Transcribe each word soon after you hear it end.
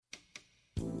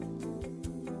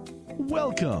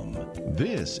Welcome.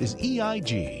 This is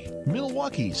EIG,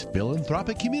 Milwaukee's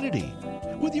philanthropic community,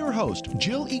 with your host,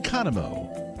 Jill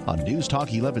Economou, on News Talk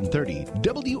 1130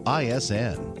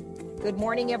 WISN. Good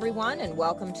morning, everyone, and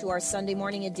welcome to our Sunday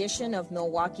morning edition of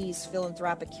Milwaukee's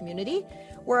philanthropic community,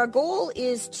 where our goal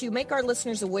is to make our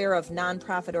listeners aware of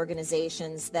nonprofit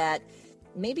organizations that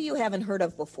maybe you haven't heard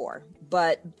of before,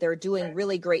 but they're doing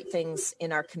really great things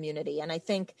in our community. And I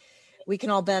think we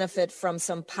can all benefit from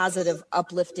some positive,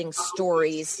 uplifting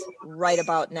stories right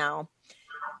about now.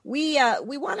 We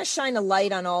want to shine a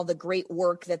light on all the great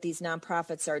work that these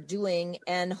nonprofits are doing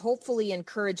and hopefully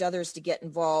encourage others to get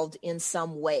involved in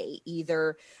some way,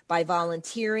 either by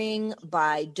volunteering,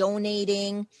 by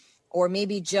donating, or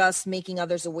maybe just making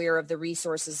others aware of the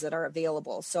resources that are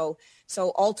available. So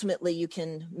ultimately you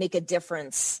can make a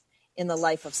difference in the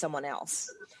life of someone else.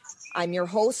 I'm your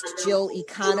host, Jill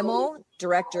Economou,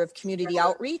 Director of Community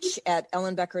Outreach at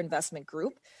Ellenbecker Investment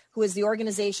Group, who is the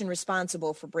organization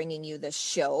responsible for bringing you this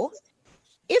show.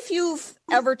 If you've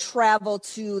ever traveled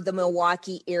to the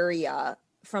Milwaukee area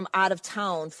from out of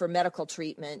town for medical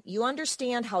treatment, you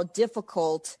understand how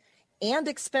difficult and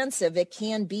expensive it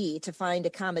can be to find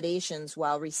accommodations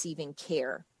while receiving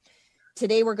care.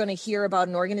 Today, we're going to hear about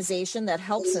an organization that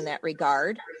helps in that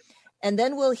regard. And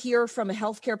then we'll hear from a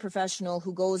healthcare professional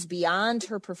who goes beyond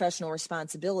her professional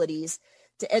responsibilities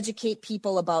to educate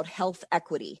people about health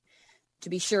equity, to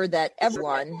be sure that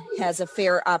everyone has a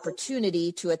fair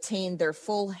opportunity to attain their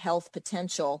full health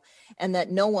potential and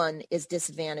that no one is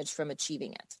disadvantaged from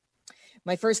achieving it.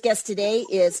 My first guest today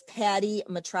is Patty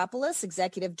Metropoulos,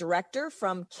 Executive Director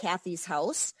from Kathy's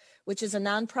House, which is a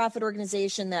nonprofit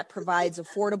organization that provides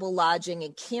affordable lodging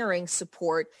and caring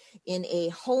support in a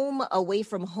home away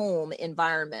from home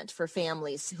environment for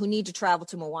families who need to travel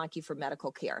to Milwaukee for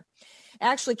medical care.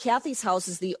 Actually, Kathy's House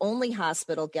is the only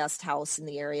hospital guest house in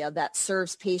the area that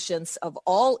serves patients of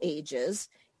all ages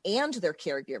and their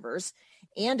caregivers,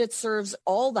 and it serves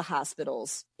all the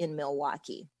hospitals in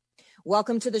Milwaukee.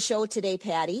 Welcome to the show today,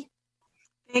 Patty.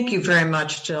 Thank you very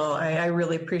much, Jill. I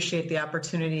really appreciate the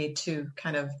opportunity to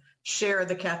kind of share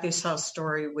the Kathy's House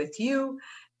story with you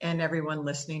and everyone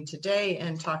listening today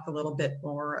and talk a little bit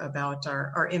more about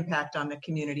our impact on the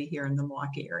community here in the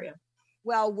Milwaukee area.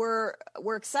 Well,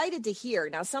 we're excited to hear.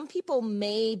 Now, some people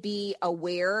may be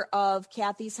aware of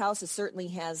Kathy's House. It certainly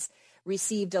has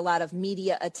received a lot of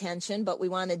media attention, but we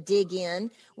want to dig in.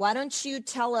 Why don't you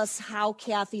tell us how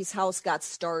Kathy's House got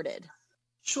started?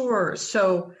 Sure.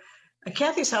 So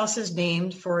Kathy's House is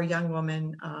named for a young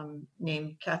woman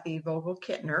named Kathy Vogel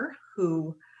Kittner,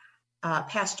 who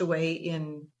passed away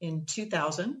in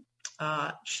 2000.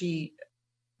 She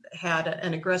had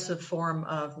an aggressive form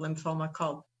of lymphoma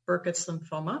called Burkitt's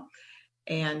lymphoma,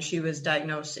 and she was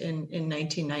diagnosed in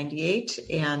 1998.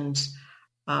 And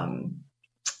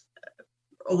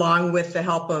along with the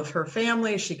help of her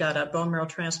family, she got a bone marrow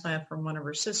transplant from one of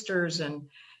her sisters and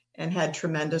had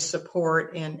tremendous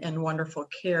support and wonderful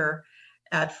care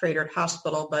at Froedtert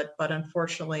Hospital. But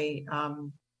unfortunately,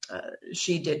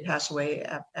 she did pass away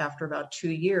after about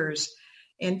 2 years.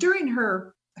 And during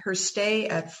her stay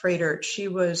at Froedtert, she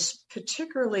was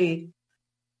particularly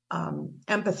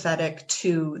empathetic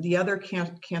to the other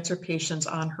cancer patients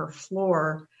on her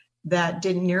floor that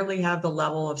didn't nearly have the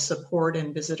level of support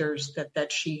and visitors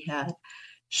that she had.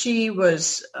 She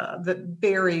was a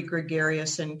very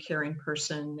gregarious and caring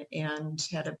person and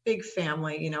had a big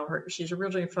family. You know, she's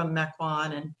originally from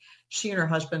Mequon, and she and her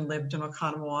husband lived in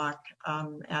Oconomowoc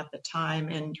at the time,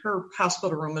 and her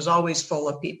hospital room was always full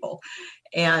of people.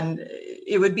 And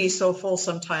it would be so full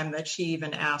sometime that she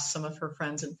even asked some of her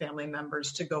friends and family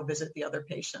members to go visit the other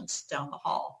patients down the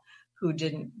hall who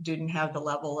didn't have the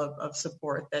level of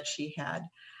support that she had.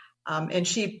 And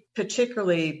she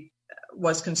particularly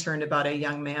was concerned about a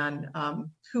young man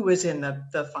who was in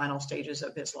the final stages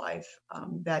of his life,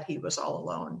 that he was all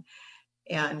alone.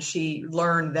 And she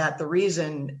learned that the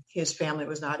reason his family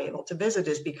was not able to visit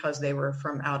is because they were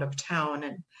from out of town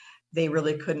and they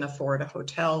really couldn't afford a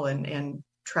hotel, and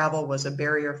travel was a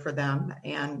barrier for them.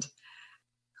 And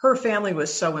her family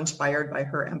was so inspired by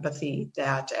her empathy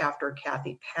that after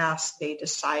Kathy passed, they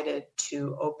decided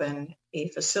to open a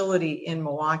facility in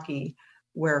Milwaukee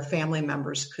where family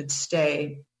members could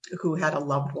stay who had a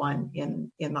loved one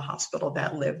in the hospital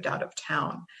that lived out of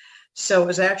town. So it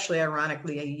was actually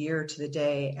ironically a year to the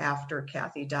day after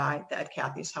Kathy died that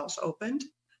Kathy's House opened,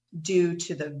 due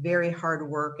to the very hard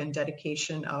work and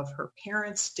dedication of her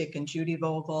parents, Dick and Judy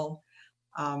Vogel,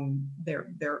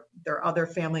 their other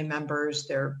family members,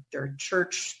 their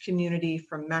church community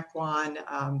from Mequon,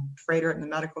 Froedtert and the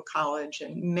Medical College,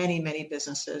 and many, many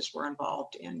businesses were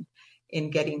involved in in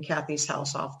getting Kathy's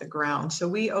House off the ground. So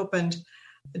we opened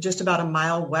just about a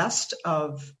mile west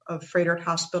of Froedtert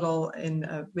Hospital,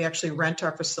 and we actually rent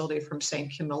our facility from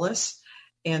St. Camillus.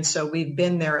 And so we've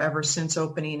been there ever since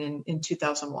opening in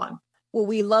 2001. Well,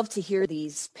 we love to hear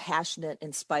these passionate,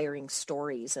 inspiring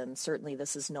stories, and certainly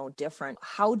this is no different.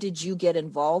 How did you get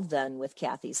involved then with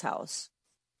Kathy's House?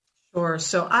 Sure.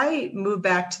 So I moved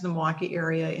back to the Milwaukee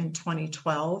area in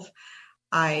 2012.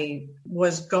 I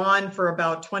was gone for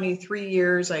about 23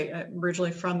 years. I'm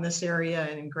originally from this area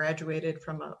and graduated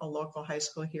from a local high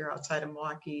school here outside of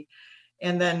Milwaukee,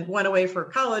 and then went away for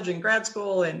college and grad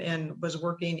school and was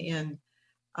working in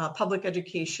public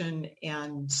education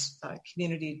and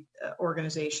community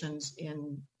organizations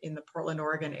in the Portland,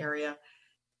 Oregon area,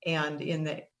 and in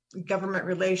the government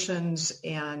relations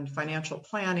and financial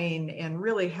planning, and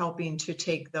really helping to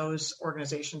take those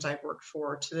organizations I've worked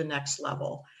for to the next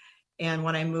level. And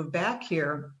when I moved back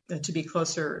here to be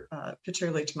closer,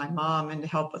 particularly to my mom and to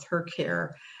help with her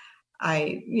care,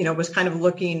 I, was kind of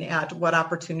looking at what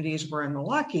opportunities were in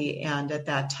Milwaukee. And at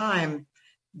that time,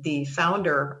 the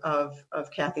founder of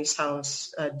Kathy's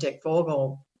House, Dick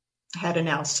Vogel, had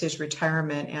announced his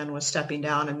retirement and was stepping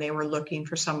down, and they were looking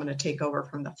for someone to take over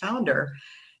from the founder.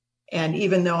 And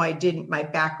even though my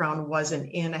background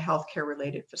wasn't in a healthcare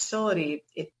related facility,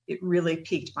 it really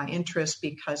piqued my interest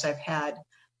because I've had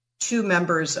two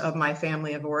members of my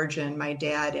family of origin, my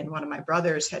dad and one of my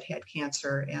brothers, had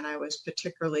cancer, and I was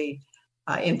particularly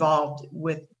involved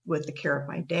with the care of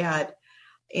my dad.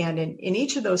 And in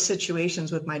each of those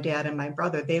situations with my dad and my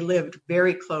brother, they lived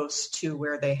very close to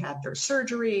where they had their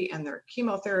surgery and their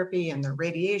chemotherapy and their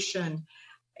radiation,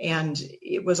 and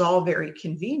it was all very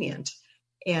convenient.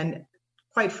 And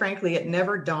quite frankly, it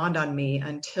never dawned on me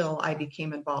until I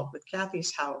became involved with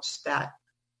Kathy's House that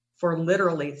for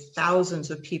literally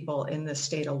thousands of people in this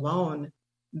state alone,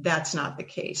 that's not the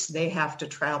case. They have to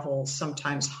travel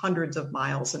sometimes hundreds of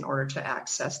miles in order to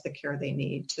access the care they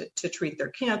need to treat their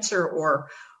cancer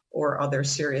or other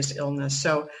serious illness.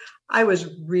 So I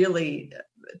really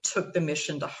took the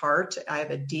mission to heart. I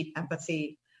have a deep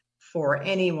empathy for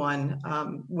anyone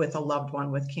with a loved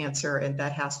one with cancer, and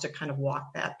that has to kind of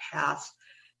walk that path.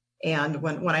 And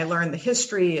when I learned the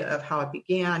history of how it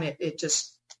began, it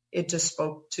just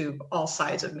spoke to all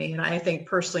sides of me. And I think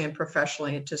personally and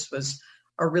professionally, it just was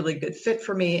a really good fit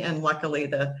for me. And luckily,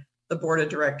 the board of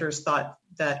directors thought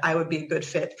that I would be a good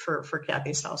fit for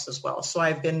Kathy's House as well. So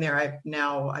I've been there.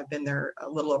 I've been there a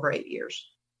little over 8 years.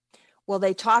 Well,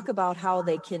 they talk about how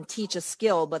they can teach a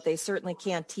skill, but they certainly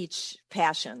can't teach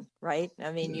passion, right?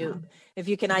 I mean, if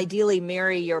you can ideally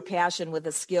marry your passion with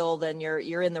a skill, then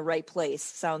you're in the right place.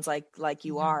 Sounds like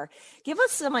you are. Give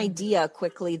us some idea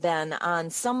quickly then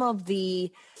on some of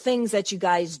the things that you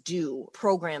guys do,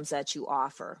 programs that you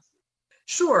offer.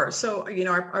 Sure. So,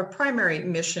 our primary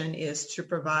mission is to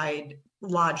provide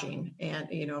lodging. And,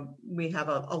 we have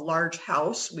a large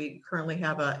house. We currently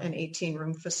have an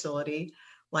 18-room facility,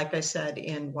 like I said,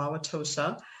 in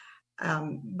Wauwatosa.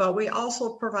 But we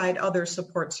also provide other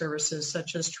support services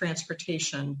such as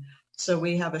transportation. So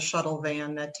we have a shuttle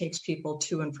van that takes people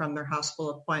to and from their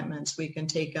hospital appointments. We can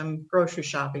take them grocery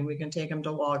shopping. We can take them to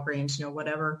Walgreens,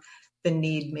 whatever the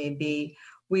need may be.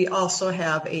 We also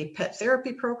have a pet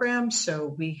therapy program.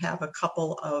 So we have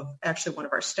actually one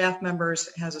of our staff members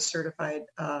has a certified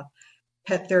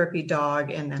pet therapy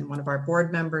dog, and then one of our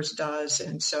board members does.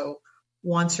 And so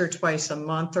once or twice a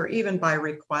month, or even by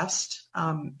request,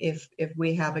 if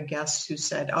we have a guest who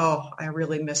said, "Oh, I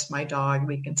really miss my dog,"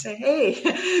 we can say,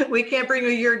 "Hey, we can't bring you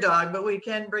your dog, but we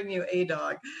can bring you a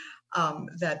dog,"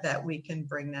 that we can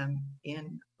bring them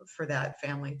in for that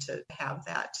family to have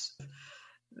that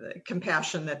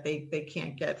compassion that they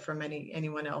can't get from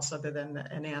anyone else other than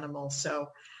an animal. So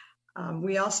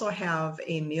we also have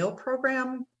a meal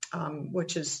program,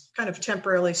 which is kind of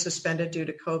temporarily suspended due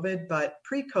to COVID, but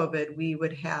pre-COVID, we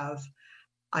would have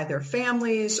either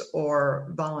families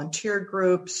or volunteer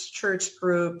groups, church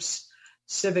groups,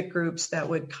 civic groups that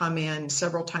would come in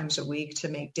several times a week to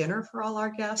make dinner for all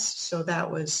our guests. So that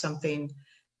was something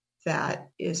that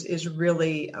is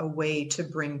really a way to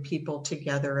bring people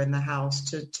together in the house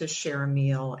to share a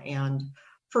meal and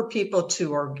for people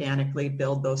to organically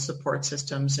build those support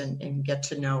systems and get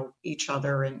to know each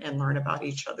other and learn about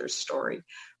each other's story.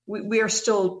 We are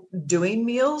still doing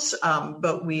meals,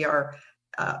 but we are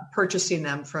purchasing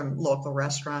them from local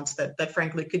restaurants that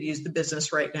frankly could use the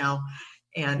business right now,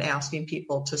 and asking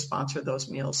people to sponsor those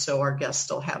meals so our guests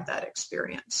still have that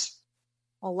experience.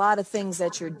 A lot of things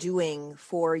that you're doing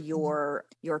for your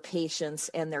patients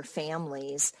and their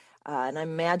families. And I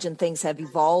imagine things have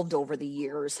evolved over the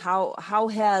years. How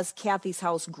has Kathy's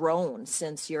House grown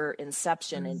since your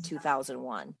inception in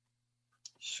 2001?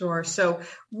 Sure. So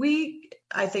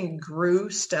I think, grew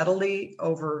steadily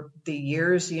over the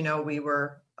years. We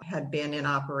had been in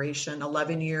operation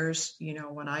 11 years,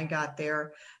 when I got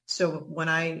there. So when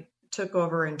I took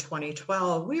over in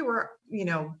 2012, we were,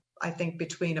 I think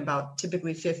between about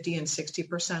typically 50 and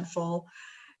 60% full.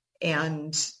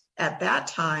 And at that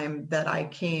time that I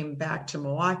came back to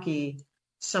Milwaukee,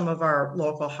 some of our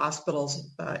local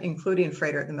hospitals, including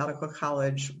Froedtert Medical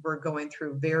College, were going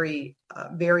through very,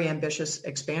 very ambitious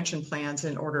expansion plans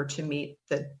in order to meet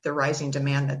the rising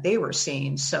demand that they were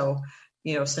seeing. So,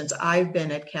 since I've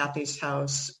been at Kathy's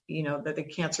House, that the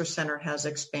cancer center has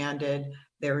expanded.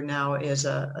 There now is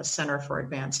a center for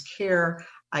advanced care.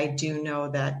 I do know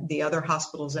that the other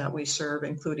hospitals that we serve,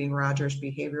 including Rogers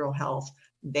Behavioral Health,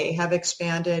 they have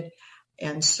expanded.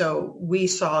 And so we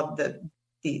saw the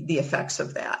effects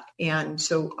of that. And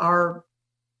so our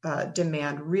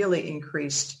demand really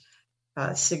increased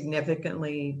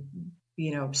significantly,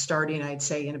 starting, I'd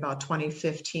say, in about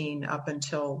 2015 up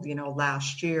until,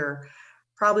 last year.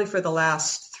 Probably for the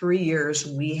last 3 years,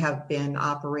 we have been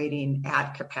operating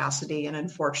at capacity, and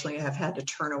unfortunately have had to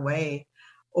turn away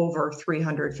over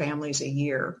 300 families a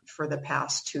year for the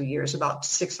past 2 years, about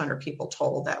 600 people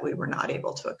total that we were not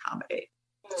able to accommodate.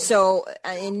 So,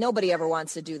 and nobody ever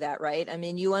wants to do that, right? I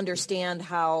mean, you understand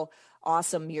how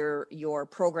awesome your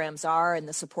programs are and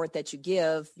the support that you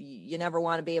give. You never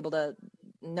want to be able to,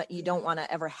 you don't want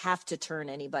to ever have to turn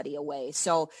anybody away.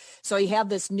 So you have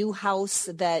this new house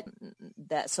that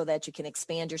so that you can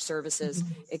expand your services,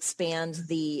 expand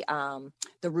the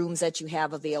rooms that you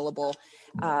have available.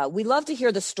 We love to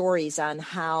hear the stories on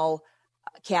how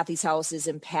Kathy's House is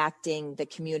impacting the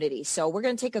community. So we're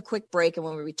going to take a quick break, and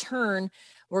when we return,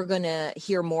 we're going to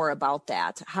hear more about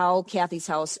that, how Kathy's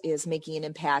House is making an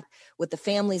impact with the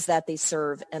families that they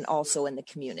serve and also in the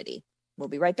community. We'll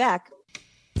be right back.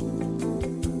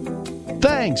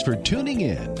 Thanks for tuning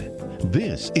in.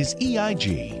 This is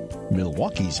EIG,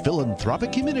 Milwaukee's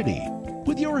philanthropic community,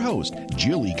 with your host,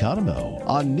 Jill Economou,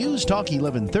 on News Talk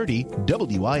 1130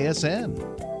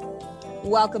 WISN.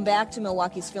 Welcome back to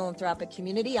Milwaukee's philanthropic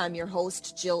community. I'm your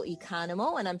host, Jill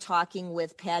Economou, and I'm talking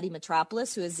with Patty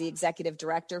Metropolis, who is the executive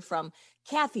director from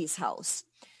Kathy's House.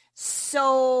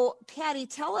 So, Patty,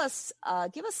 tell us,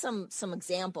 give us some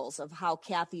examples of how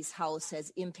Kathy's House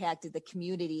has impacted the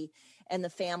community and the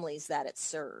families that it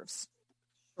serves.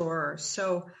 Sure.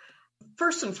 So,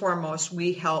 first and foremost,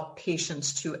 we help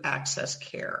patients to access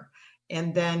care.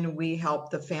 And then we help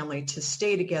the family to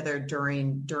stay together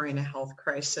during a health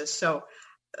crisis. So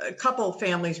a couple of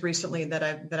families recently that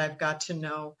I've got to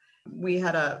know, we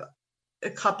had a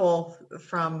couple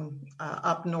from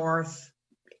up north,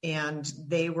 and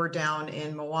they were down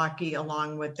in Milwaukee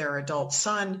along with their adult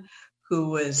son,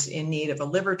 who was in need of a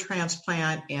liver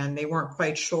transplant, and they weren't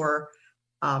quite sure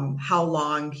how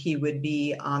long he would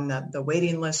be on the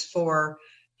waiting list for.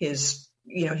 His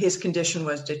condition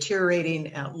was deteriorating,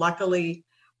 and luckily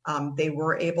they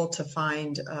were able to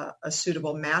find a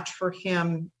suitable match for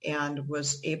him and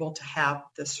was able to have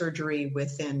the surgery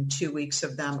within 2 weeks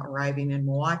of them arriving in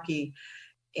Milwaukee.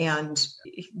 And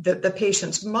the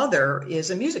patient's mother is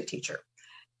a music teacher,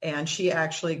 and she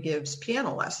actually gives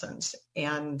piano lessons.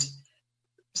 And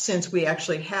since we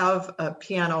actually have a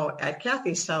piano at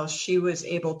Kathy's House, she was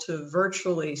able to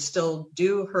virtually still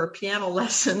do her piano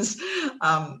lessons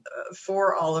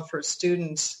for all of her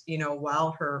students,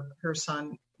 while her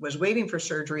son was waiting for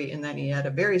surgery. And then he had a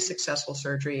very successful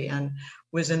surgery and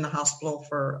was in the hospital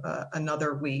for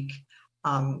another week.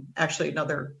 Actually,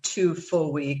 another 2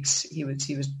 full weeks. He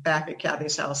was back at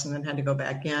Kathy's House and then had to go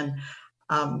back in.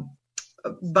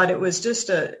 But it was just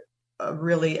a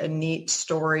really neat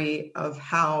story of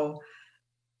how,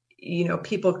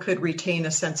 people could retain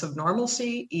a sense of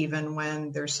normalcy even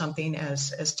when there's something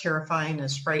as terrifying,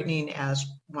 as frightening as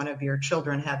one of your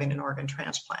children having an organ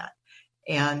transplant.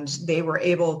 And they were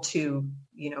able to,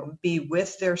 be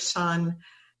with their son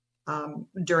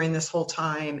during this whole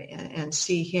time and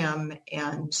see him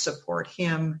and support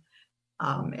him.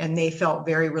 And they felt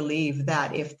very relieved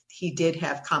that if he did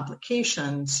have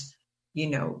complications,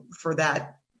 for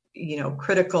that,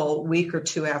 critical week or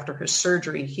 2 after his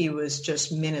surgery, he was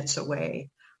just minutes away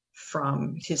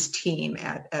from his team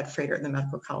at Froedtert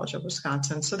Medical College of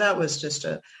Wisconsin. So that was just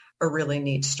a really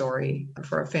neat story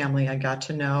for a family I got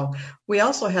to know. We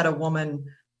also had a woman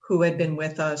who had been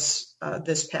with us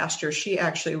this past year. She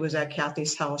actually was at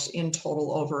Kathy's House in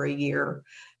total over a year.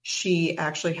 She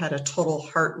actually had a total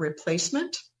heart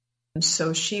replacement. And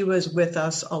so she was with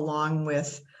us along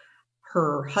with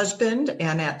her husband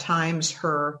and at times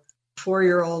her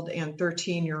 4-year-old and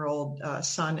 13-year-old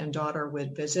son and daughter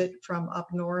would visit from up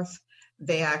north.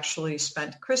 They actually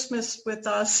spent Christmas with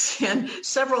us and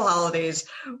several holidays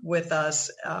with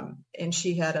us. And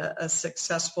she had a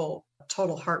successful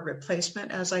total heart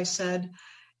replacement, as I said.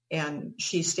 And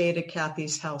she stayed at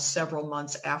Kathy's house several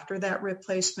months after that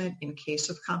replacement in case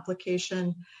of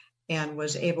complication and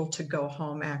was able to go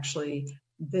home actually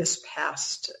this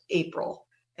past April.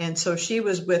 And so she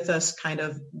was with us kind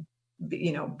of,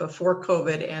 before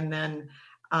COVID, and then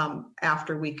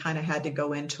after we kind of had to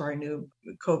go into our new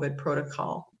COVID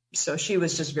protocol. So she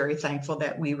was just very thankful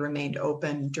that we remained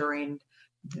open during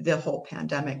the whole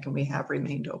pandemic, and we have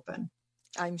remained open.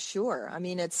 I'm sure. I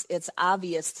mean, it's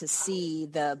obvious to see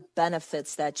the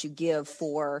benefits that you give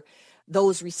for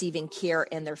those receiving care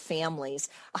and their families.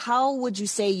 How would you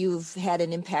say you've had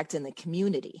an impact in the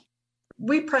community?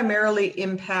 We primarily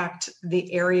impact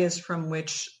the areas from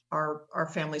which our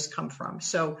families come from.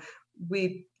 So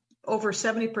over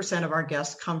 70% of our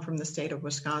guests come from the state of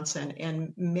Wisconsin,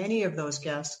 and many of those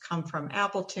guests come from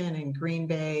Appleton and Green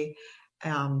Bay,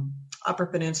 Upper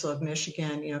Peninsula of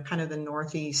Michigan, kind of the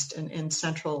northeast and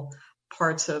central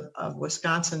parts of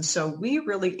Wisconsin. So we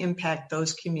really impact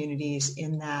those communities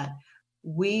in that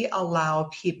we allow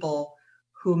people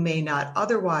who may not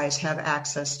otherwise have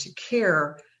access to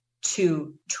care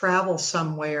to travel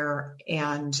somewhere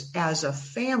and as a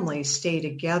family stay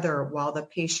together while the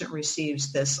patient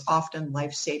receives this often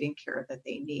life-saving care that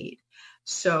they need.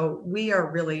 So we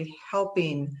are really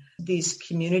helping these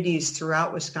communities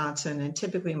throughout Wisconsin and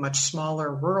typically much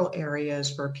smaller rural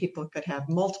areas where people could have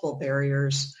multiple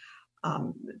barriers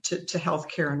to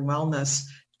healthcare and wellness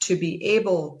to be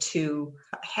able to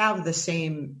have the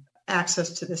same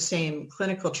access to the same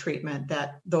clinical treatment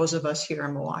that those of us here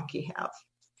in Milwaukee have.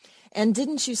 And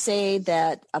didn't you say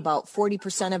that about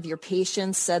 40% of your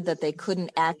patients said that they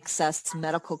couldn't access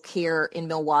medical care in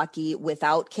Milwaukee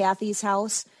without Kathy's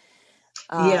house?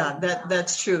 Yeah,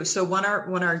 that's true. So when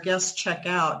our guests check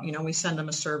out, we send them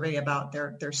a survey about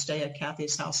their stay at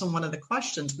Kathy's house. And one of the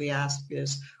questions we ask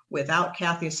is, without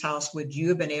Kathy's house, would you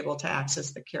have been able to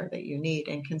access the care that you need?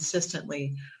 And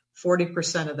consistently,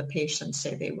 40% of the patients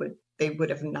say they would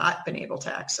have not been able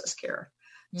to access care.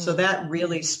 So that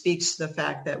really speaks to the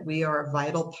fact that we are a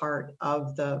vital part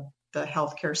of the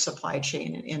healthcare supply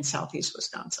chain in Southeast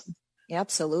Wisconsin.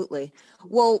 Absolutely.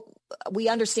 Well, we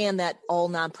understand that all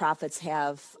nonprofits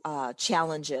have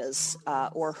challenges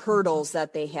or hurdles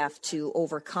that they have to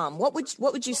overcome. What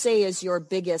would you say is your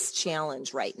biggest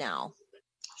challenge right now?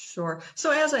 Sure.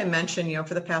 So as I mentioned,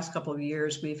 for the past couple of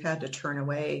years, we've had to turn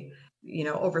away,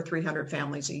 over 300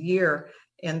 families a year.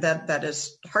 And that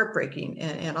is heartbreaking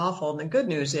and awful. And the good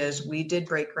news is we did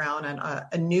break ground on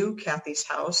a new Kathy's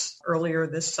house earlier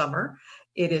this summer.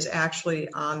 It is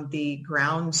actually on the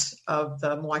grounds of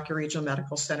the Milwaukee Regional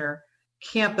Medical Center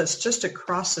campus, just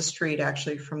across the street,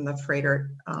 actually, from the Froedtert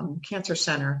Cancer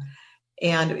Center.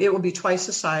 And it will be twice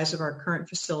the size of our current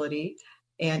facility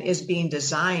and is being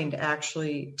designed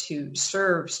actually to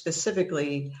serve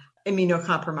specifically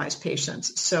immunocompromised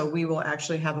patients. So we will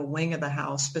actually have a wing of the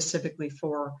house specifically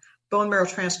for bone marrow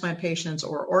transplant patients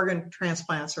or organ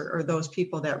transplants or those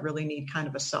people that really need kind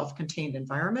of a self-contained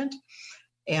environment.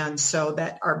 And so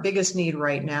that our biggest need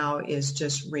right now is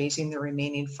just raising the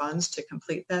remaining funds to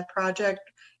complete that project.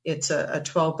 It's a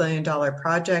 $12 billion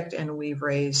project, and we've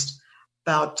raised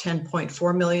about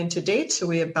 $10.4 million to date. So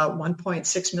we have about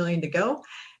 $1.6 million to go.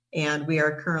 And we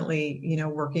are currently,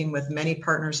 working with many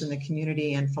partners in the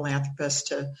community and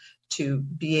philanthropists to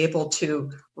be able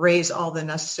to raise all the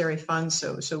necessary funds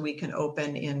so we can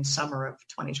open in summer of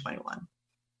 2021.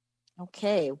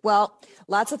 Okay. Well,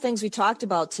 lots of things we talked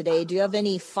about today. Do you have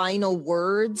any final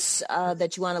words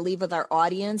that you want to leave with our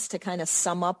audience to kind of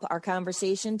sum up our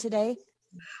conversation today?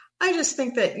 I just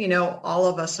think that, all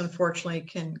of us unfortunately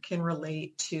can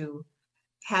relate to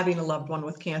having a loved one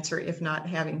with cancer, if not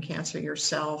having cancer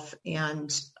yourself.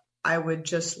 And I would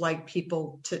just like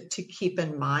people to keep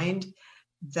in mind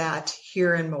that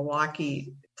here in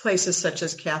Milwaukee, places such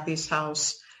as Kathy's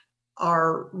house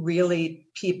are really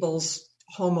people's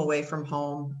home away from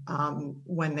home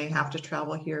when they have to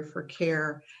travel here for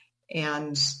care.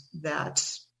 And that,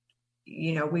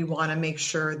 we want to make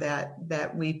sure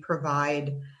that we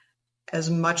provide as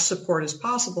much support as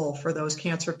possible for those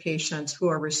cancer patients who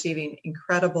are receiving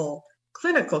incredible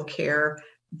clinical care,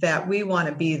 that we want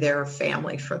to be their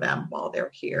family for them while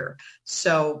they're here.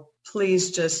 So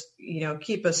please just,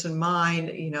 keep us in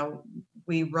mind.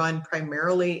 We run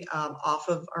primarily off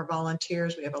of our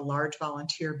volunteers. We have a large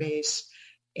volunteer base.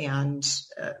 And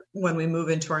when we move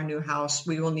into our new house,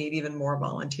 we will need even more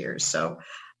volunteers. So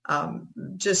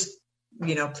just,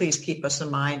 please keep us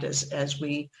in mind as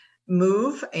we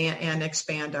move and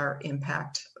expand our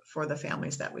impact for the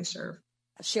families that we serve.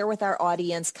 Share with our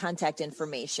audience contact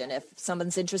information. If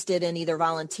someone's interested in either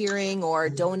volunteering or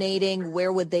donating,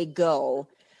 where would they go?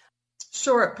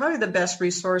 Sure. Probably the best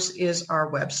resource is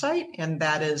our website, and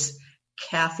that is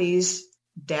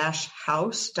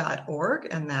Kathy's-house.org,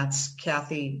 and that's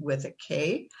Kathy with a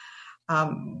K.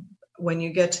 When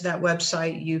you get to that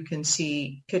website, you can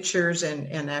see pictures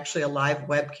and actually a live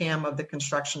webcam of the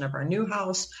construction of our new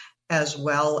house, as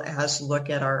well as look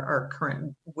at our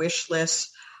current wish list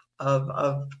of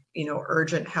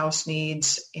urgent house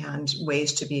needs and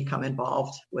ways to become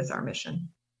involved with our mission.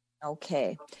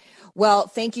 Okay. Well,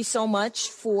 thank you so much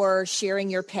for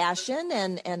sharing your passion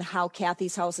and how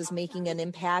Kathy's House is making an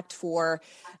impact for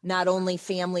not only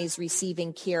families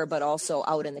receiving care, but also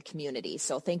out in the community.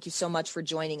 So thank you so much for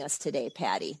joining us today,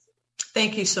 Patty.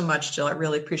 Thank you so much, Jill. I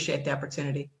really appreciate the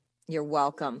opportunity. You're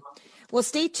welcome. Well,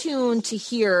 stay tuned to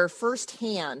hear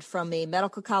firsthand from a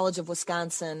Medical College of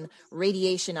Wisconsin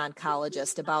radiation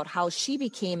oncologist about how she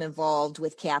became involved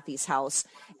with Kathy's House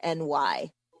and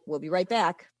why. We'll be right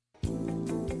back.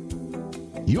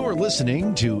 You're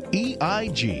listening to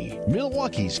EIG,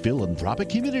 Milwaukee's Philanthropic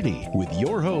Community, with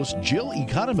your host, Jill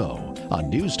Economou, on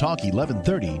News Talk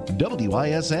 1130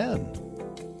 WISN.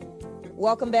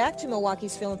 Welcome back to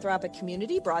Milwaukee's Philanthropic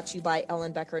Community, brought to you by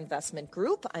Ellenbecker Investment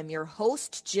Group. I'm your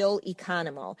host, Jill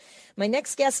Economou. My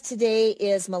next guest today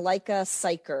is Malaika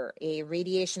Syker, a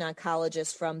radiation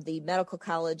oncologist from the Medical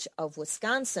College of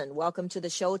Wisconsin. Welcome to the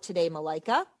show today,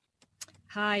 Malaika.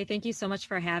 Hi, thank you so much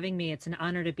for having me. It's an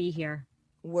honor to be here.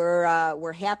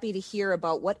 We're happy to hear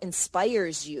about what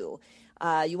inspires you.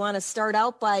 You want to start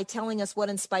out by telling us what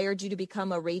inspired you to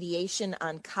become a radiation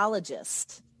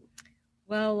oncologist?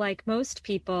 Well, like most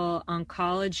people,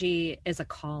 oncology is a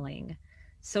calling.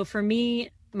 So for me,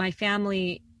 my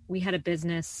family, we had a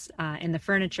business in the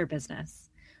furniture business,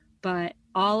 but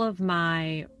all of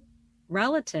my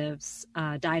relatives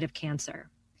died of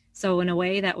cancer. So in a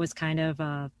way, that was kind of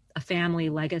a family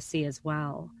legacy as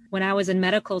well. When I was in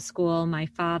medical school, my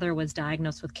father was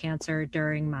diagnosed with cancer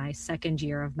during my second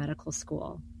year of medical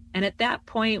school. And at that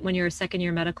point, when you're a second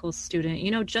year medical student,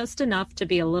 just enough to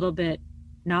be a little bit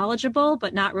knowledgeable,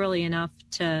 but not really enough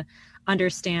to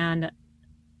understand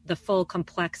the full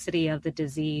complexity of the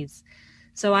disease.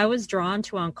 So I was drawn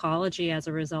to oncology as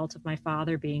a result of my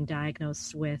father being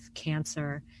diagnosed with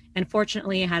cancer. And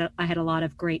fortunately, I had a lot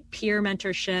of great peer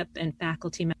mentorship and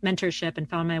faculty mentorship and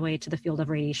found my way to the field of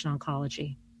radiation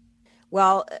oncology.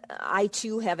 Well, I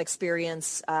too have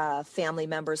experienced family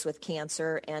members with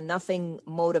cancer, and nothing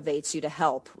motivates you to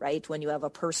help, right, when you have a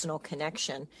personal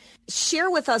connection.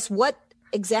 Share with us, what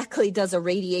exactly does a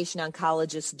radiation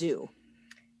oncologist do?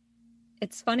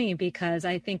 It's funny because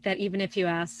I think that even if you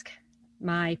ask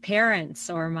my parents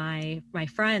or my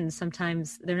friends,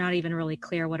 sometimes they're not even really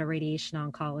clear what a radiation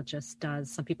oncologist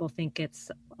does. Some people think it's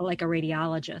like a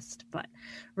radiologist, but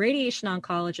radiation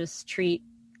oncologists treat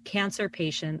cancer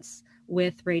patients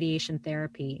with radiation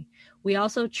therapy. We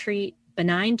also treat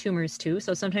benign tumors too.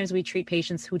 So sometimes we treat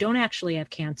patients who don't actually have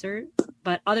cancer,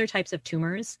 but other types of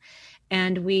tumors.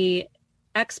 And we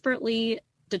expertly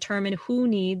determine who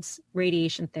needs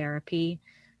radiation therapy,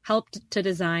 help to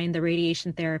design the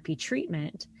radiation therapy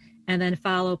treatment, and then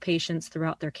follow patients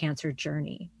throughout their cancer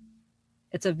journey.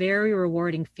 It's a very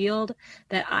rewarding field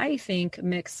that I think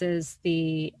mixes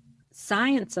the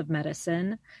science of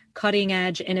medicine, cutting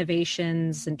edge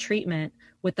innovations and treatment,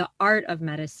 with the art of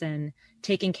medicine,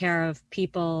 taking care of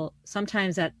people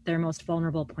sometimes at their most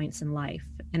vulnerable points in life.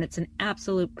 And it's an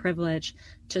absolute privilege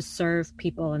to serve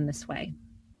people in this way.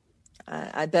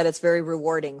 I bet it's very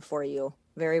rewarding for you.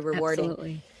 Very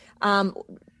rewarding. Absolutely.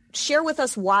 Share with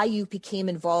us why you became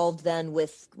involved then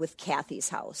with Kathy's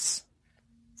House.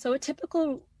 So a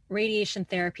typical radiation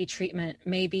therapy treatment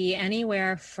may be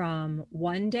anywhere from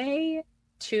 1 day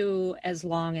to as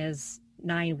long as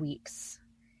 9 weeks.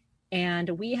 And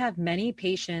we have many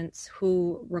patients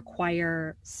who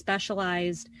require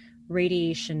specialized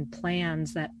radiation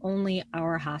plans that only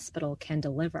our hospital can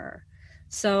deliver.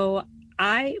 So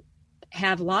I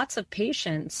have lots of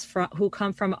patients who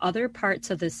come from other parts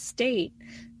of the state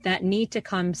that need to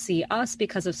come see us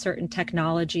because of certain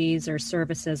technologies or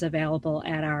services available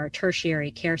at our tertiary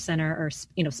care center or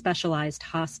specialized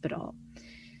hospital.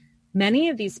 Many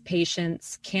of these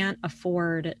patients can't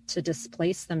afford to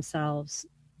displace themselves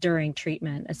during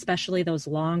treatment, especially those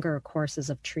longer courses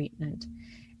of treatment.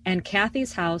 And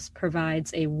Kathy's House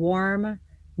provides a warm,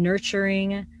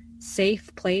 nurturing,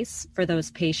 safe place for those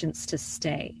patients to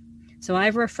stay. So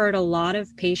I've referred a lot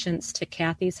of patients to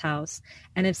Kathy's House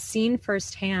and have seen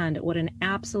firsthand what an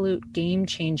absolute game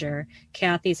changer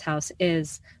Kathy's House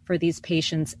is for these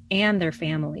patients and their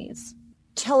families.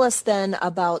 Tell us then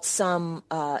about some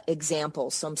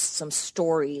examples, some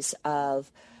stories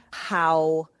of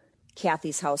how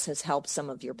Kathy's House has helped some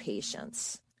of your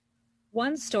patients.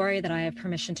 One story that I have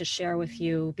permission to share with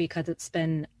you because it's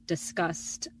been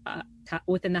discussed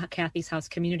within the Kathy's House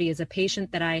community is a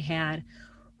patient that I had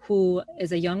who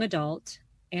is a young adult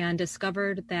and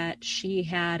discovered that she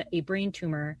had a brain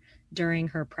tumor during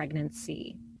her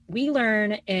pregnancy. We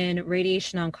learn in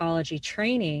radiation oncology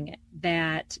training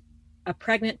that a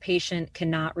pregnant patient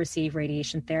cannot receive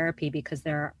radiation therapy because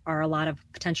there are a lot of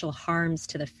potential harms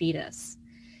to the fetus.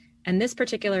 And this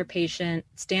particular patient,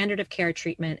 standard of care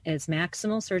treatment is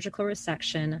maximal surgical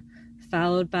resection,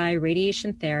 followed by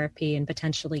radiation therapy and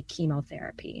potentially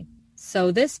chemotherapy.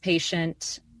 So this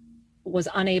patient was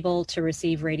unable to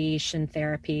receive radiation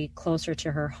therapy closer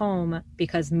to her home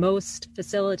because most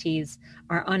facilities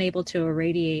are unable to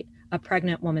irradiate a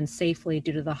pregnant woman safely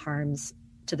due to the harms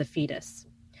to the fetus.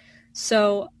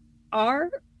 So our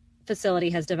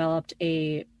facility has developed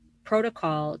a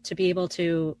protocol to be able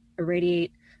to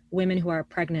irradiate women who are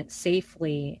pregnant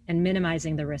safely and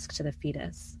minimizing the risk to the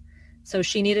fetus. So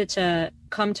she needed to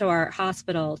come to our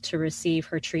hospital to receive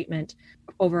her treatment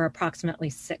over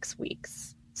approximately 6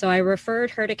 weeks. So I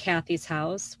referred her to Kathy's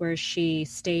House, where she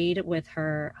stayed with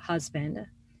her husband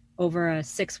over a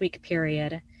 6-week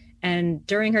period. And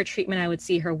during her treatment, I would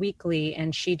see her weekly,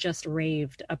 and she just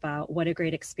raved about what a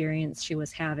great experience she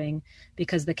was having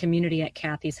because the community at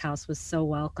Kathy's House was so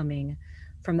welcoming.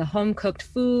 From the home-cooked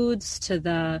foods to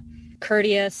the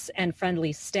courteous and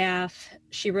friendly staff,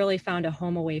 she really found a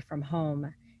home away from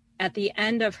home. At the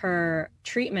end of her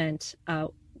treatment, a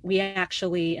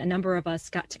number of us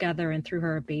got together and threw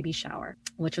her a baby shower,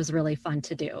 which was really fun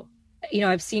to do. You know,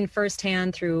 I've seen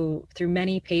firsthand through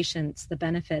many patients the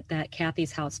benefit that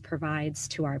Kathy's House provides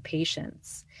to our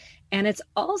patients. And it's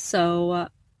also,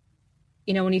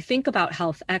 when you think about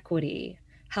health equity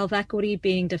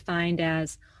being defined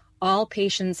as all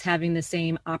patients having the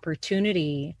same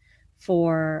opportunity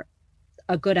for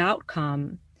a good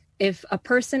outcome. If a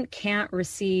person can't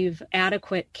receive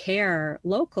adequate care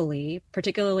locally,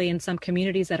 particularly in some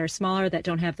communities that are smaller that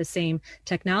don't have the same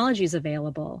technologies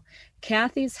available,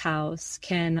 Kathy's House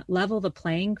can level the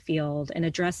playing field in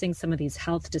addressing some of these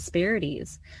health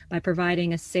disparities by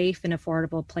providing a safe and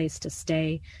affordable place to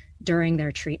stay during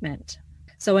their treatment.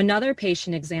 So another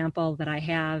patient example that I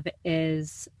have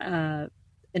is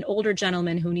an older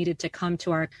gentleman who needed to come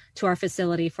to our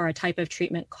facility for a type of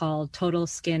treatment called total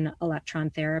skin electron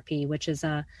therapy, which is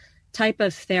a type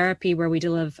of therapy where we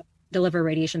deliver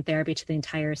radiation therapy to the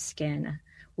entire skin.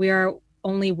 We are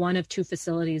only one of 2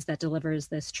 facilities that delivers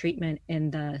this treatment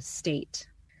in the state.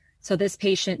 So this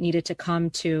patient needed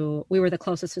to we were the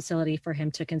closest facility for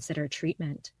him to consider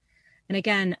treatment. And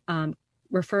again,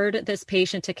 referred this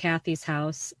patient to Kathy's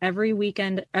House. Every week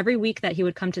that he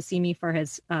would come to see me for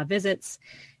his visits,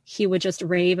 he would just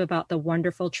rave about the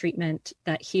wonderful treatment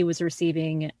that he was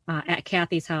receiving at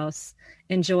Kathy's House,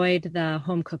 enjoyed the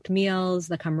home-cooked meals,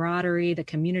 the camaraderie, the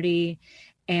community.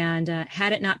 And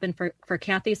had it not been for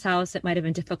Kathy's House, it might have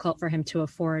been difficult for him to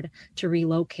afford to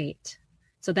relocate.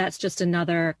 So that's just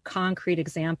another concrete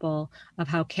example of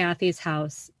how Kathy's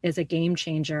House is a game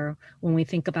changer when we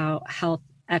think about health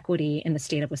equity in the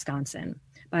state of Wisconsin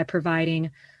by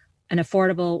providing an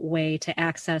affordable way to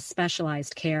access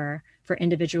specialized care for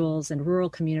individuals in rural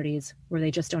communities where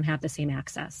they just don't have the same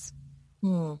access.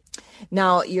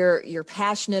 Now, you're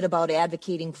passionate about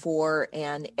advocating for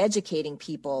and educating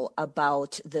people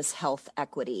about this health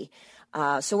equity.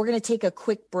 So we're going to take a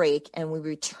quick break, and when we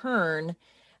return,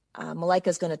 Malaika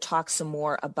is going to talk some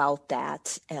more about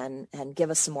that and give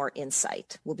us some more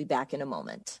insight. We'll be back in a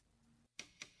moment.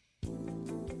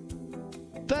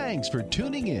 Thanks for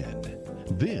tuning in.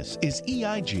 This is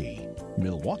EIG,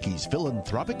 Milwaukee's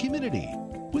philanthropic community,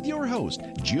 with your host,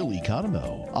 Jill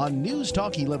Economou, on News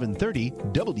Talk 1130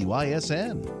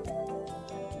 WISN.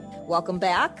 Welcome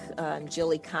back. I'm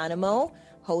Jill Economou,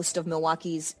 host of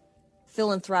Milwaukee's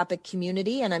philanthropic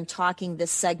community, and I'm talking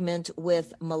this segment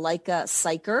with Malaika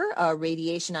Syker, a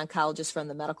radiation oncologist from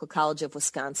the Medical College of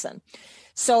Wisconsin.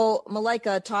 So,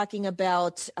 Malaika, talking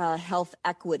about health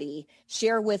equity,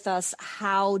 share with us,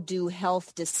 how do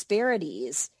health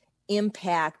disparities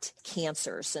impact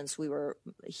cancer, since we were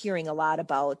hearing a lot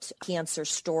about cancer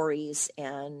stories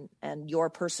and your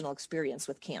personal experience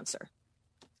with cancer?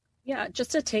 Yeah,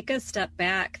 just to take a step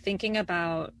back, thinking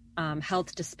about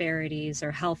health disparities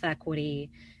or health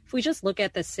equity, if we just look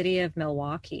at the city of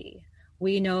Milwaukee,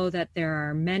 we know that there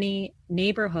are many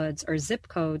neighborhoods or zip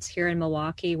codes here in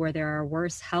Milwaukee where there are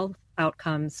worse health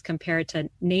outcomes compared to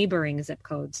neighboring zip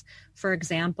codes. For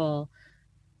example,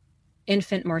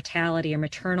 infant mortality or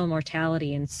maternal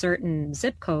mortality in certain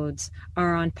zip codes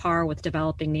are on par with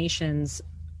developing nations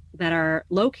that are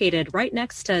located right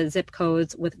next to zip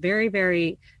codes with very,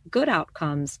 very good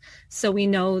outcomes. So we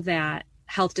know that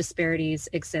health disparities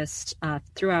exist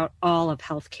throughout all of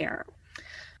healthcare.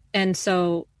 And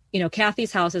so,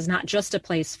 Kathy's House is not just a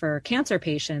place for cancer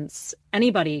patients.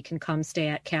 Anybody can come stay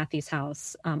at Kathy's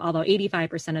House. Although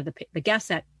 85% of the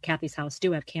guests at Kathy's House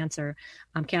do have cancer,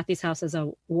 Kathy's House is a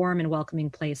warm and welcoming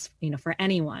place, for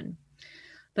anyone.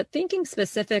 But thinking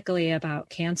specifically about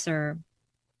cancer,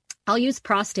 I'll use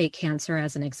prostate cancer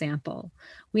as an example.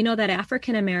 We know that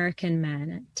African American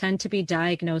men tend to be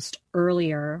diagnosed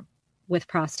earlier with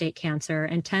prostate cancer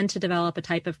and tend to develop a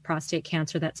type of prostate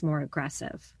cancer that's more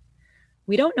aggressive.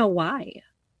 We don't know why.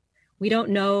 We don't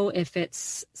know if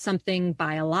it's something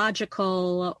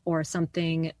biological or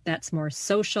something that's more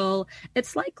social.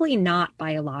 It's likely not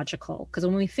biological, because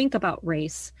when we think about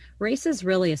race is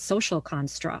really a social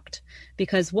construct.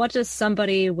 Because what does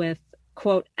somebody with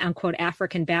quote unquote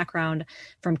African background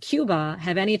from Cuba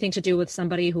have anything to do with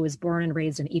somebody who was born and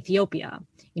raised in Ethiopia?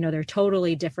 They're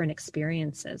totally different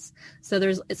experiences. So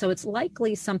it's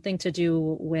likely something to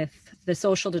do with the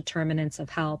social determinants of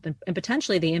health and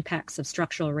potentially the impacts of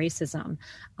structural racism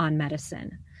on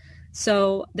medicine.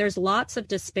 So there's lots of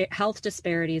health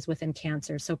disparities within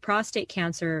cancer. So prostate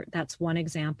cancer, that's one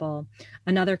example.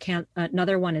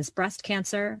 Another one is breast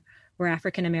cancer, where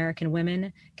African American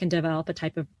women can develop a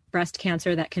type of breast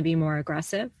cancer that can be more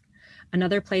aggressive.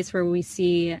 Another place where we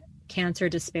see cancer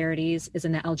disparities is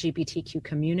in the LGBTQ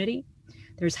community.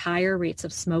 There's higher rates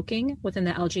of smoking within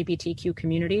the LGBTQ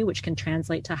community, which can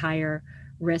translate to higher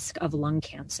risk of lung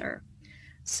cancer.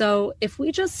 So if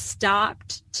we just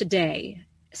stopped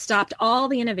all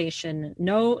the innovation,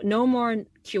 no more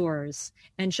cures,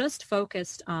 and just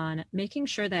focused on making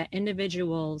sure that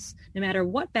individuals, no matter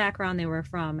what background they were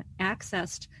from,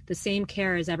 accessed the same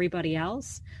care as everybody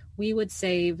else, we would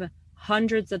save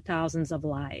hundreds of thousands of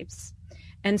lives.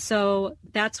 And so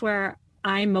that's where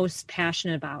I'm most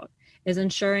passionate about, is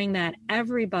ensuring that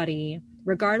everybody,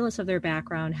 regardless of their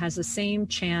background, has the same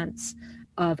chance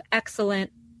of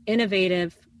excellent,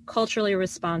 innovative, culturally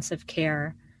responsive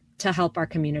care to help our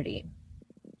community.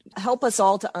 Help us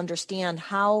all to understand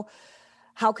how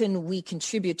can we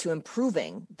contribute to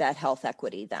improving that health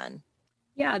equity then?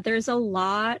 Yeah, there's a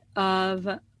lot of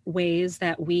ways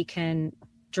that we can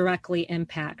directly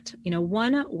impact.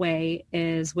 One way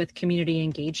is with community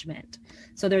engagement.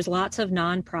 So there's lots of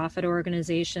nonprofit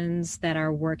organizations that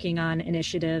are working on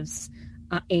initiatives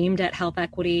aimed at health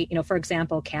equity. For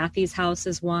example, Kathy's House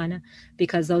is one,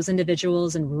 because those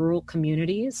individuals in rural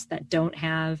communities that don't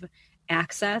have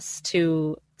access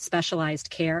to specialized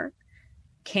care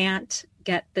can't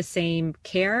get the same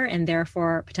care and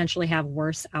therefore potentially have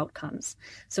worse outcomes.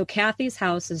 So Kathy's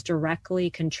House is directly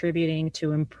contributing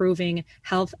to improving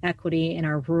health equity in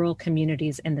our rural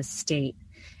communities in the state.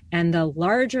 And the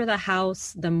larger the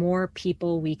house, the more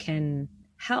people we can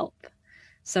help.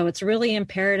 So it's really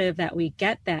imperative that we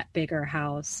get that bigger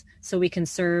house so we can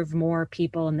serve more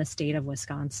people in the state of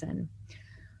Wisconsin.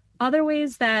 Other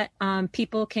ways that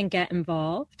people can get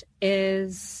involved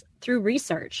is through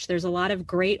research. There's a lot of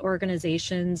great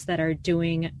organizations that are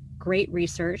doing great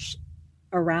research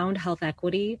around health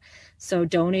equity. So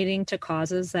donating to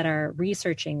causes that are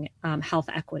researching health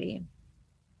equity.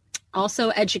 Also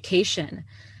education,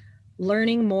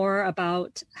 learning more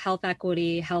about health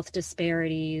equity, health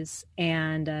disparities,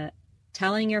 and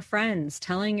telling your friends,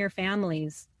 telling your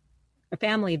families,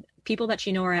 people that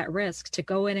you know are at risk, to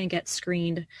go in and get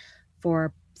screened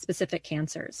for specific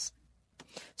cancers.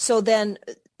 So then,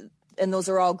 and those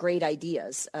are all great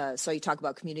ideas. So you talk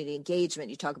about community engagement,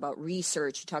 you talk about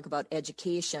research, you talk about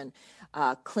education,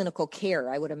 clinical care,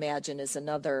 I would imagine, is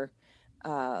another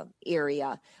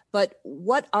area. But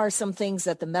what are some things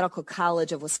that the Medical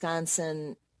College of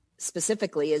Wisconsin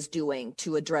specifically is doing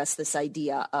to address this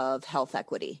idea of health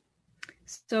equity?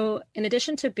 So in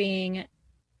addition to being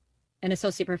an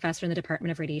associate professor in the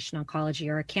Department of Radiation Oncology,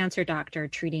 or a cancer doctor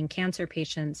treating cancer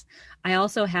patients, I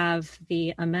also have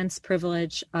the immense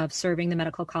privilege of serving the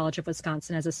Medical College of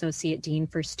Wisconsin as Associate Dean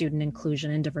for Student Inclusion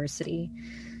and Diversity.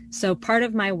 So part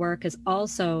of my work is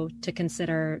also to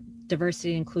consider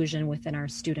diversity and inclusion within our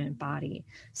student body.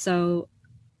 So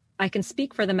I can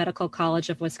speak for the Medical College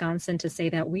of Wisconsin to say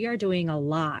that we are doing a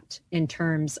lot in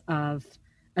terms of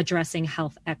addressing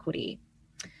health equity.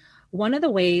 One of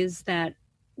the ways that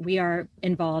we are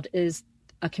involved is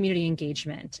a community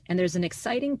engagement. And there's an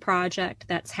exciting project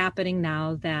that's happening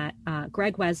now that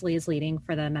Greg Wesley is leading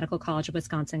for the Medical College of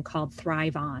Wisconsin called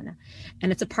Thrive On.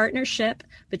 And it's a partnership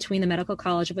between the Medical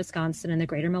College of Wisconsin and the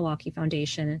Greater Milwaukee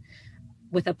Foundation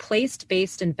with a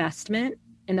place-based investment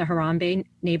in the Harambe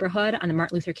neighborhood on the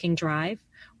Martin Luther King Drive,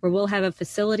 where we'll have a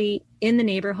facility in the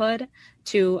neighborhood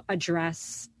to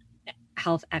address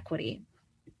health equity.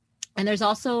 And there's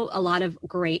also a lot of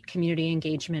great community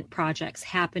engagement projects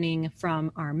happening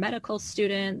from our medical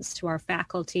students to our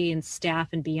faculty and staff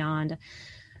and beyond,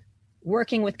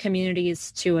 working with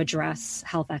communities to address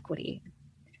health equity.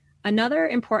 Another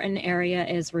important area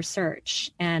is research.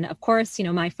 And of course,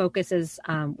 my focus is,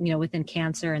 within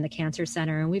cancer and the Cancer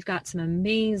Center. And we've got some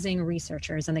amazing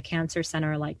researchers in the Cancer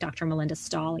Center, like Dr. Melinda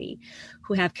Stolle,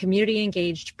 who have community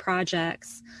engaged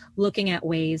projects looking at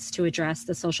ways to address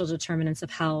the social determinants of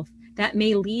health that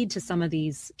may lead to some of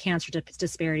these cancer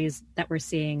disparities that we're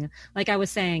seeing. Like I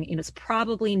was saying, it's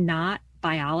probably not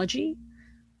biology,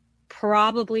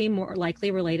 probably more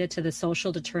likely related to the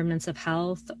social determinants of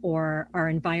health or our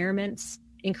environment's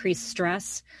increased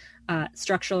stress,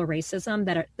 structural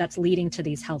racism that's leading to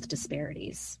these health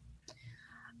disparities.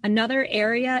 Another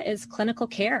area is clinical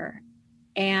care.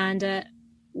 And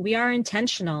we are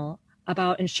intentional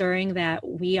about ensuring that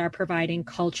we are providing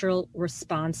cultural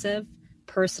responsive,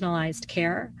 personalized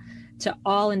care to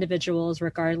all individuals,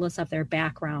 regardless of their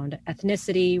background,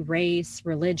 ethnicity, race,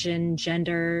 religion,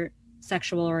 gender,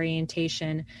 sexual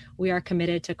orientation. We are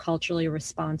committed to culturally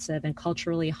responsive and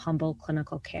culturally humble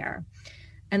clinical care.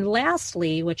 And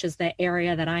lastly, which is the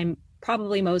area that I'm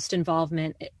probably most involved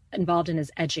in,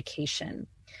 is education.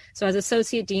 So as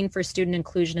Associate Dean for Student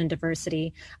Inclusion and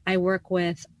Diversity, I work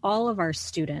with all of our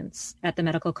students at the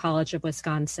Medical College of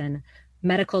Wisconsin,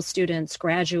 medical students,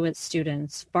 graduate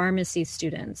students, pharmacy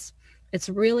students. It's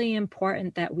really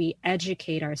important that we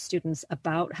educate our students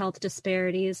about health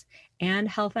disparities and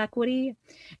health equity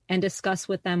and discuss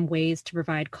with them ways to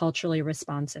provide culturally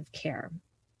responsive care.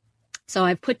 So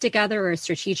I've put together a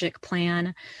strategic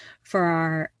plan for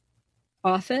our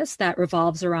office that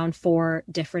revolves around 4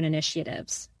 different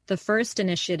initiatives. The first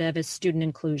initiative is student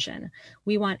inclusion.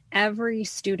 We want every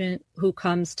student who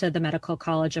comes to the Medical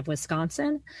College of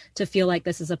Wisconsin to feel like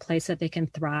this is a place that they can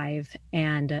thrive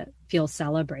and feel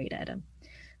celebrated.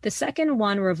 The second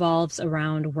one revolves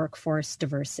around workforce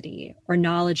diversity or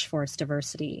knowledge force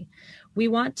diversity. We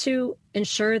want to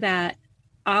ensure that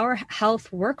our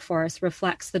health workforce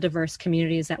reflects the diverse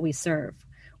communities that we serve.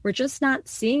 We're just not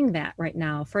seeing that right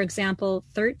now. For example,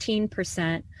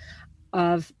 13%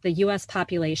 of the U.S.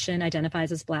 population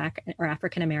identifies as Black or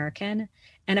African American,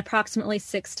 and approximately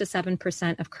 6 to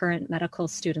 7% of current medical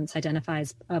students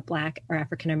identifies Black or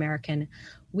African American.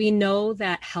 We know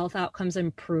that health outcomes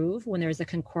improve when there's a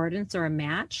concordance or a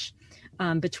match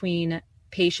between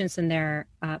patients and their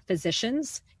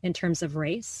physicians in terms of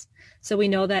race. So we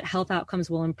know that health outcomes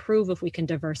will improve if we can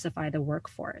diversify the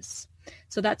workforce.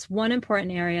 So that's one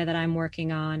important area that I'm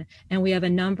working on. And we have a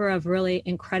number of really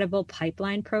incredible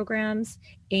pipeline programs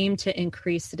aimed to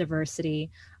increase the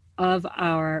diversity of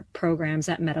our programs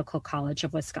at Medical College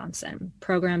of Wisconsin.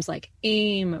 Programs like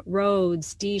AIM,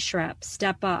 Rhodes, DSHREP,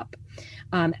 Step Up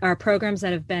are programs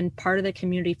that have been part of the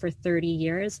community for 30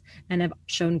 years and have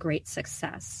shown great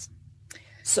success.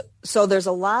 So there's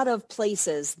a lot of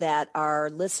places that our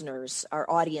listeners, our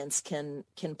audience can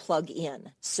plug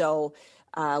in. So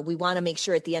we want to make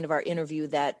sure at the end of our interview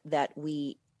that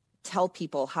we tell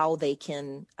people how they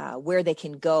can, where they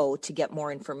can go to get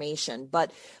more information.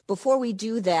 But before we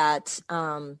do that,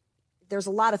 there's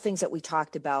a lot of things that we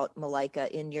talked about, Malaika,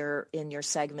 in your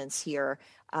segments here.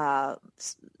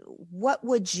 What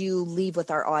would you leave with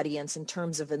our audience in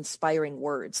terms of inspiring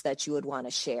words that you would want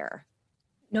to share?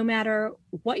 No matter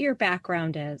what your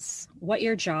background is, what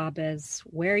your job is,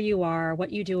 where you are,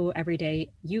 what you do every day,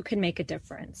 you can make a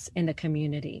difference in the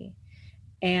community.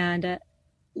 And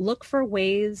look for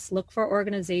ways, look for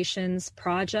organizations,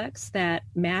 projects that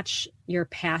match your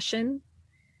passion,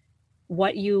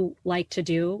 what you like to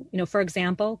do. For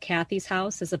example, Kathy's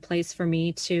House is a place for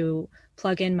me to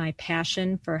plug in my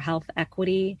passion for health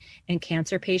equity and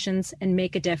cancer patients and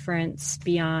make a difference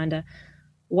beyond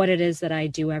what it is that I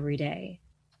do every day.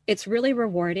 It's really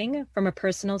rewarding from a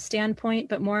personal standpoint,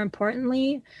 but more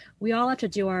importantly, we all have to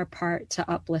do our part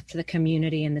to uplift the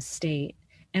community and the state,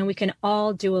 and we can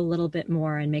all do a little bit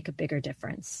more and make a bigger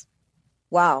difference.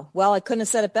 Wow. Well, I couldn't have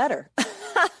said it better.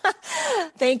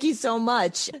 Thank you so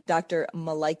much, Dr.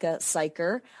 Malaika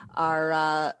Siker,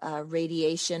 our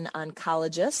radiation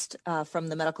oncologist from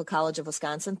the Medical College of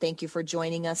Wisconsin. Thank you for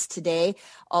joining us today.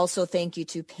 Also, thank you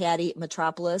to Patty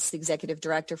Metropolis, the executive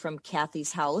director from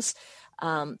Kathy's House.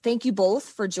 Thank you both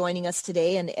for joining us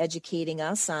today and educating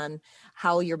us on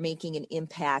how you're making an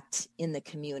impact in the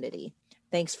community.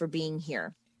 Thanks for being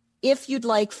here. If you'd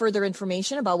like further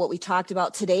information about what we talked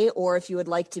about today, or if you would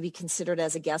like to be considered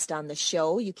as a guest on the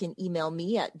show, you can email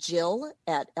me at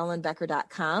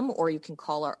jill@ellenbecker.com, or you can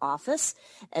call our office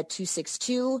at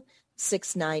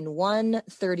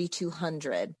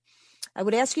 262-691-3200. I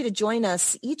would ask you to join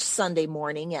us each Sunday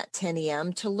morning at 10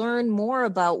 a.m. to learn more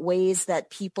about ways that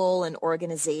people and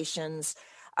organizations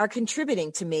are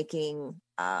contributing to making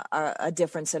a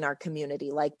difference in our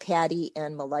community, like Patty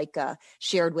and Malika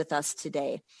shared with us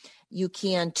today. You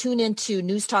can tune into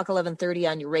News Talk 1130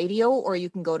 on your radio, or you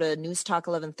can go to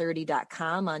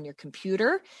newstalk1130.com on your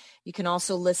computer. You can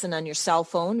also listen on your cell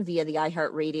phone via the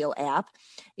iHeartRadio app.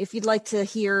 If you'd like to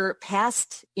hear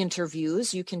past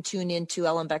interviews, you can tune into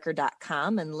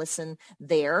ellenbecker.com and listen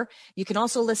there. You can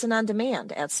also listen on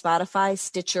demand at Spotify,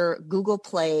 Stitcher, Google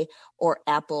Play, or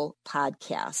Apple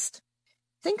Podcast.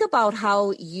 Think about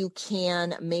how you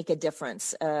can make a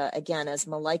difference. Again, as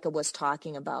Malika was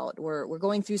talking about, we're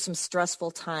going through some stressful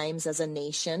times as a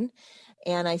nation,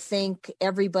 and I think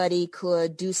everybody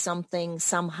could do something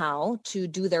somehow to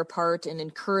do their part in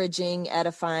encouraging,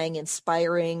 edifying,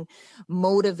 inspiring,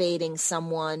 motivating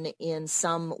someone in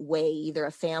some way, either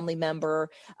a family member,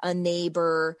 a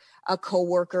neighbor, a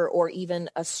coworker, or even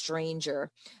a stranger.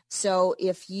 So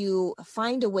if you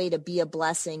find a way to be a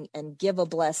blessing and give a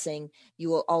blessing, you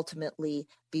will ultimately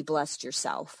be blessed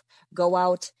yourself. Go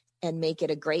out and make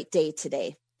it a great day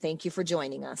today. Thank you for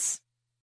joining us.